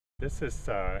This is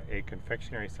a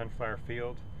confectionery sunflower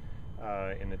field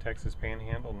in the Texas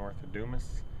Panhandle north of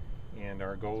Dumas, and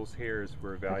our goals here is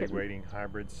we're evaluating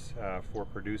hybrids for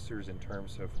producers in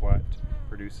terms of what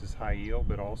produces high yield,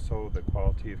 but also the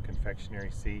quality of confectionery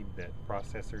seed that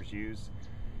processors use.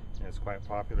 And it's quite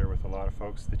popular with a lot of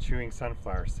folks, the chewing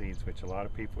sunflower seeds, which a lot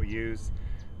of people use.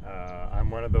 I'm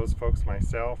one of those folks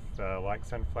myself, like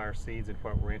sunflower seeds, and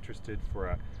what we're interested for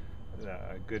a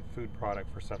good food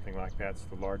product for something like that's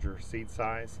the larger seed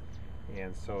size.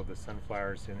 And so the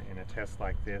sunflowers in a test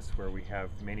like this, where we have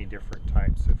many different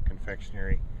types of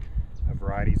confectionery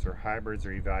varieties or hybrids,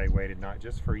 are evaluated not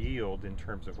just for yield in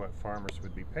terms of what farmers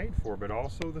would be paid for, but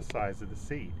also the size of the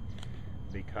seed,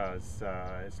 because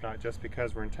it's not just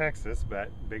because we're in Texas, but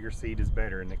bigger seed is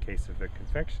better in the case of a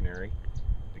confectionery,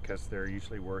 because they're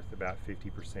usually worth about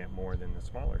 50% more than the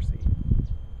smaller seed.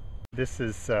 This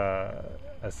is a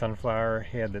sunflower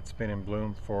head that's been in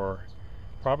bloom for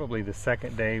probably the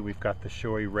second day. We've got the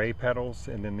showy ray petals,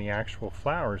 and then the actual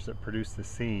flowers that produce the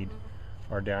seed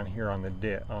are down here on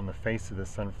the face of the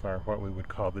sunflower, what we would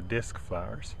call the disc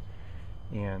flowers.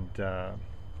 And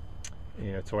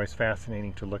it's always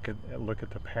fascinating to look at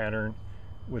the pattern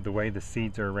with the way the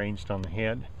seeds are arranged on the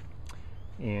head.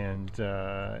 And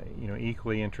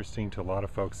equally interesting to a lot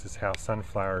of folks is how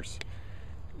sunflowers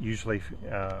usually,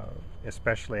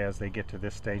 especially as they get to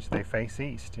this stage, they face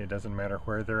east. It doesn't matter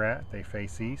where they're at, they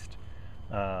face east.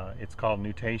 It's called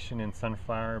nutation in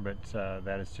sunflower, but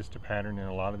that is just a pattern in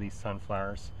a lot of these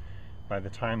sunflowers. By the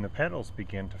time the petals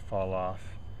begin to fall off,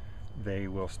 they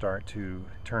will start to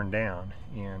turn down,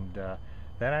 and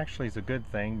that actually is a good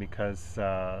thing, because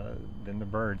then the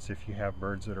birds, if you have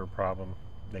birds that are a problem,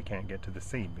 they can't get to the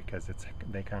seed, because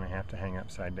they kind of have to hang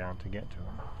upside down to get to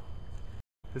them.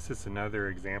 This is another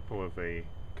example of a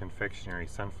confectionery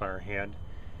sunflower head,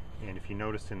 and if you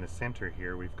notice in the center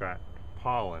here, we've got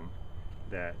pollen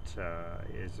that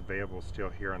is available still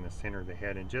here on the center of the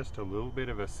head, and just a little bit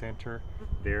of a center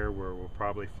there where we'll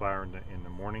probably flower in the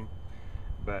morning.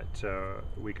 But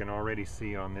we can already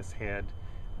see on this head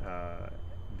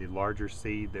the larger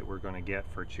seed that we're going to get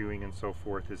for chewing and so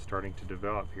forth is starting to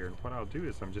develop here. And what I'll do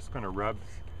is I'm just going to rub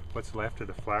what's left of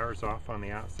the flowers off on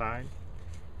the outside,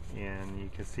 and you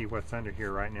can see what's under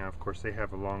here right now. Of course, they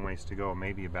have a long ways to go,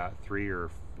 maybe about 3 or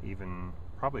even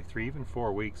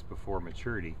 4 weeks before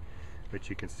maturity, but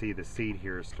you can see the seed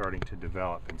here is starting to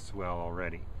develop and swell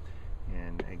already.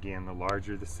 And again, the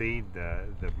larger the seed,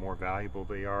 the more valuable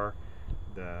they are,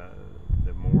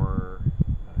 the more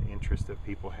interest that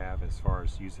people have as far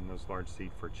as using those large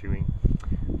seed for chewing.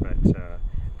 But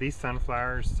these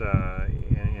sunflowers,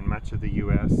 in much of the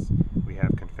U.S., we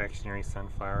have confectionery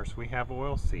sunflowers, we have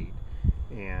oilseed,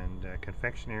 and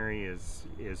confectionery is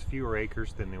fewer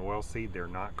acres than the oilseed. They're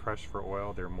not crushed for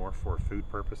oil, they're more for food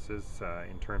purposes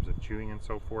in terms of chewing and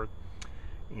so forth.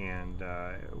 And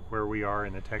where we are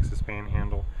in the Texas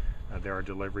Panhandle, there are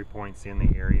delivery points in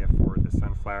the area for the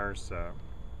sunflowers.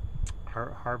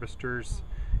 Harvesters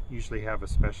usually have a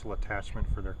special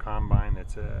attachment for their combine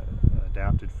that's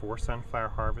adapted for sunflower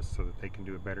harvest, so that they can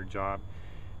do a better job.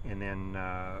 And then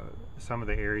some of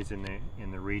the areas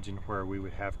in the region where we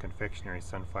would have confectionery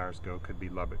sunflowers go could be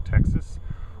Lubbock, Texas,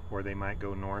 or they might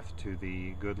go north to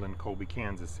the Goodland, Colby,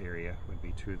 Kansas area, would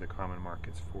be two of the common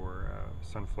markets for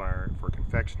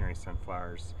confectionery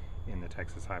sunflowers in the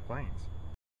Texas High Plains.